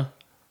Indiana.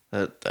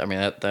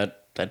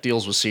 That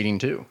deals with seeding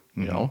too,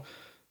 you know.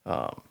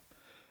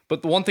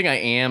 But the one thing I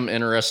am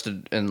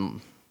interested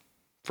in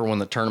for when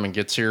the tournament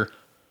gets here,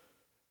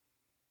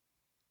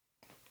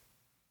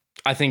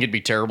 I think it'd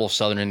be terrible if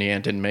Southern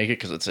Indiana didn't make it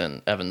because it's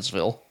in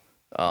Evansville.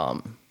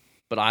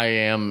 But I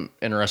am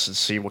interested to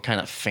see what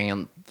kind of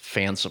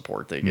fan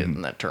support they get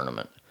in that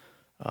tournament.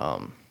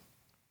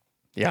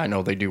 Yeah, I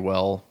know they do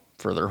well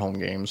for their home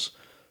games,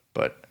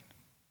 but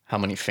how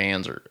many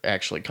fans are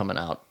actually coming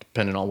out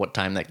depending on what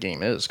time that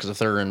game is? Because if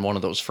they're in one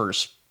of those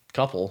first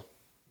couple,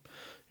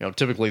 you know,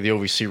 typically the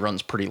OVC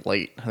runs pretty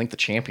late. I think the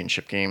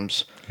championship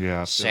game's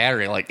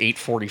Saturday, like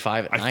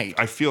 8:45 at night.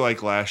 I feel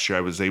like last year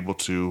I was able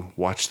to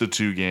watch the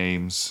 2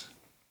 games,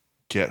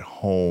 get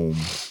home,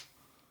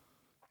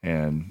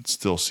 and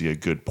still see a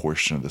good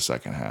portion of the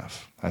second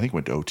half. I think it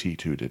went to OT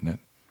too, didn't it?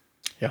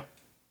 Yeah.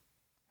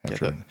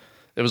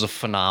 It was a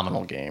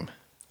phenomenal game.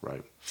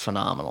 Right.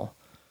 Phenomenal.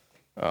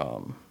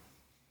 Yeah.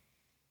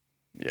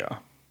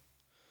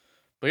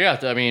 But yeah,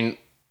 I mean,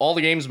 all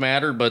the games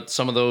matter, but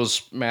some of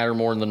those matter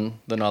more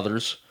than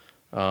others.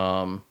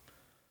 I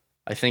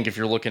think if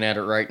you're looking at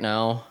it right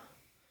now,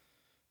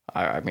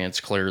 I mean, it's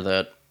clear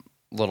that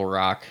Little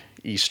Rock,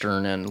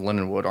 Eastern, and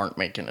Lindenwood aren't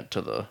making it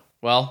to the...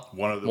 Well,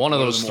 one of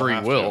those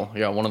 3 will.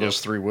 Yeah, one of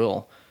those 3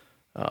 will.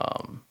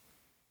 And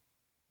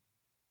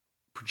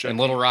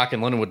Little Rock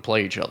and Lindenwood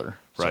play each other.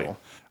 Right. So.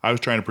 I was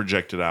trying to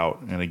project it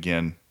out, and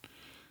again,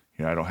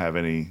 you know, I don't have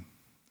anything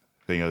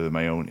other than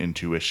my own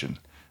intuition.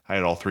 I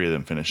had all 3 of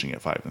them finishing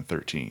at 5 and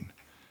 13.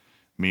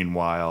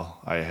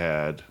 Meanwhile, I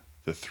had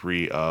the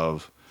 3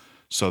 of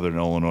Southern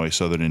Illinois,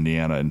 Southern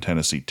Indiana, and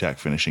Tennessee Tech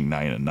finishing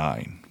 9 and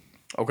 9.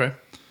 Okay.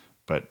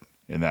 But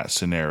in that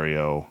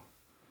scenario,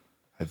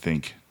 I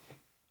think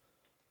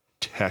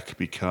Tech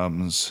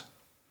becomes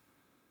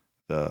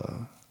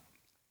the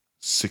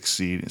 6th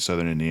seed,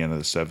 Southern Indiana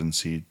the 7th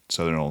seed,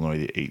 Southern Illinois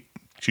the 8th.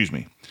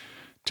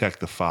 Tech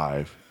the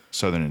 5,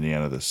 Southern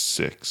Indiana the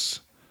 6,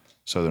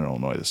 Southern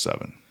Illinois the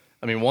 7.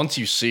 I mean, once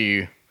you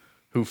see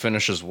who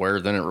finishes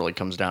where, then it really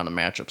comes down to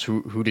matchups.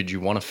 Who did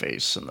you want to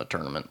face in the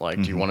tournament?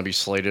 Like, do you want to be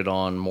slated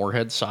on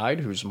Moorhead's side,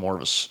 who's more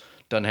of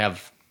doesn't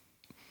have,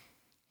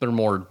 they're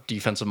more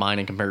defensive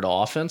minded compared to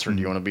offense, or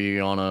do you want to be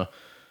on a,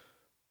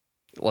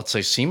 let's say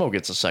SEMO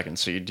gets a 2nd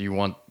seed? Do you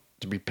want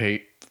to be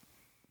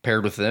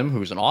paired with them,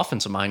 who's an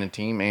offensive minded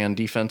team and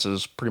defense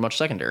is pretty much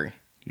secondary?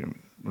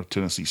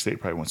 Tennessee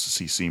State probably wants to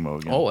see SEMO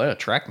again. Oh, yeah,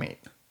 track meet.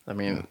 I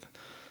mean,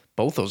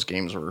 both those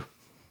games were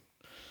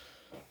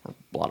a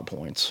lot of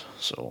points.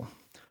 So,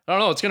 I don't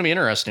know. It's going to be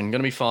interesting.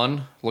 Going to be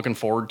fun. Looking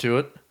forward to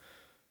it.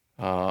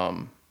 You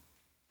have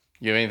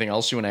anything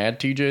else you want to add,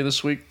 TJ,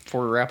 this week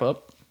before we wrap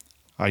up?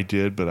 I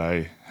did, but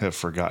I have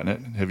forgotten it.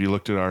 Have you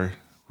looked at our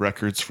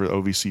records for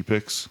OVC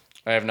picks?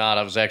 I have not.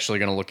 I was actually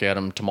going to look at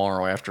them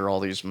tomorrow after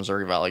all these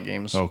Missouri Valley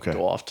games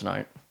go off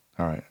tonight.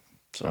 All right.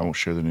 So I won't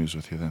share the news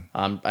with you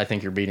then. I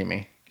think you're beating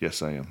me.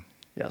 Yes, I am.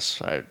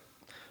 Yes,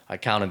 I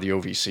counted the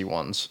OVC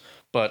ones.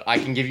 But I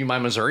can give you my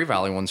Missouri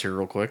Valley ones here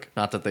real quick.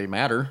 Not that they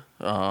matter.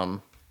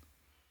 You're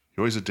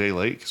always a day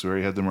late because we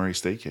already had the Murray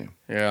State game.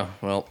 Yeah,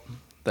 well,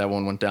 that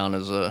one went down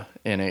as a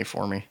NA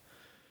for me.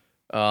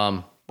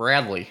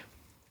 Bradley.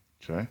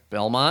 Okay.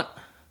 Belmont.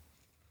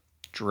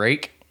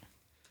 Drake.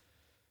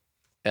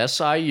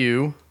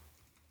 SIU.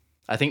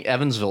 I think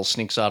Evansville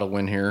sneaks out a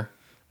win here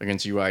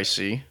against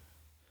UIC.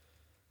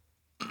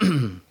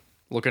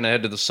 Looking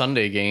ahead to the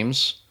Sunday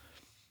games.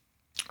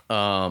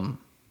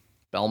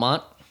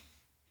 Belmont.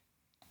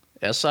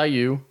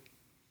 SIU.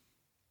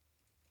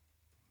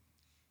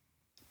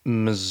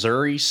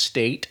 Missouri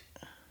State.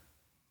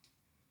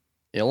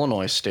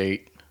 Illinois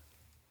State.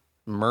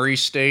 Murray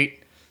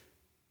State.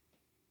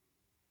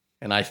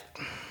 And I'm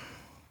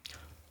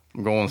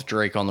going with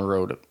Drake on the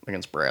road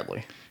against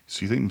Bradley.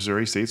 So you think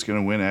Missouri State's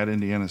going to win at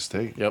Indiana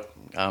State? Yep.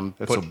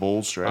 That's a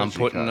bold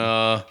strategy.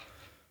 I'm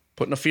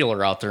putting a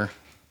feeler out there.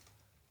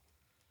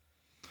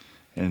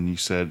 And you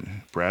said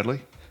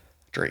Bradley?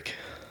 Drake.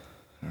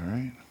 All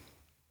right.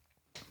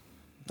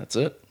 That's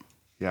it.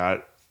 Yeah,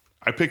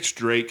 I picked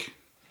Drake,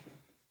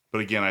 but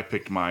again, I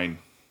picked mine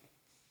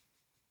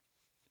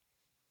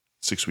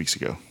 6 weeks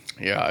ago.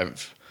 Yeah,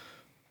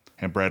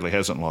 and Bradley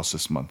hasn't lost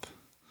this month.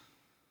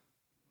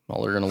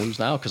 Well, they're going to lose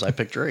now because I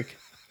picked Drake.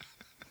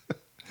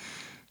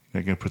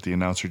 You're going to put the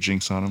announcer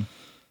jinx on him?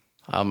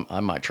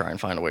 I might try and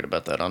find a way to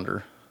bet that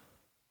under.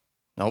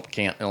 Nope,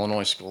 can't.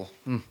 Illinois school.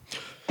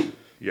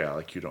 Yeah,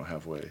 like you don't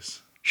have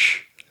ways.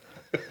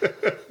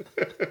 Because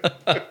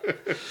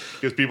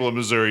people in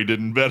Missouri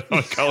didn't bet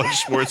on college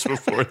sports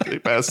before they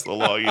passed the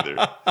law either.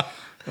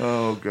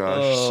 Oh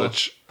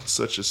gosh,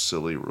 such a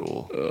silly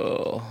rule.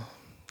 Oh,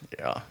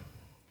 yeah.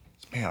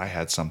 Man, I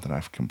had something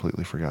I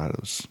completely forgot. It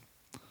was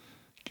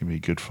give me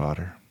good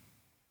fodder.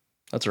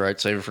 That's all right.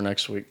 Save it for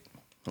next week,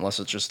 unless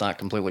it's just not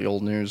completely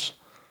old news.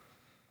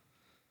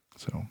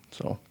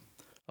 So.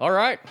 All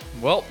right.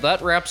 Well,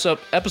 that wraps up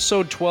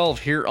episode 12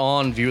 here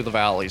on View of the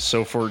Valleys.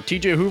 So for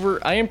TJ Hoover,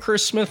 I am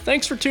Chris Smith.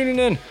 Thanks for tuning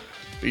in.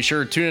 Be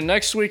sure to tune in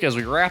next week as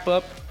we wrap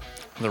up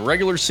the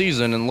regular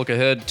season and look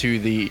ahead to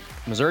the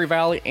Missouri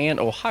Valley and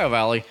Ohio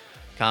Valley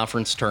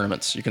conference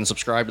tournaments. You can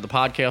subscribe to the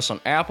podcast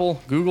on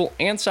Apple, Google,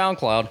 and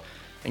SoundCloud,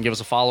 and give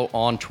us a follow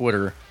on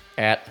Twitter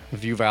at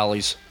View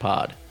Valleys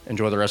Pod.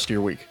 Enjoy the rest of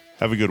your week.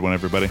 Have a good one,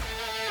 everybody.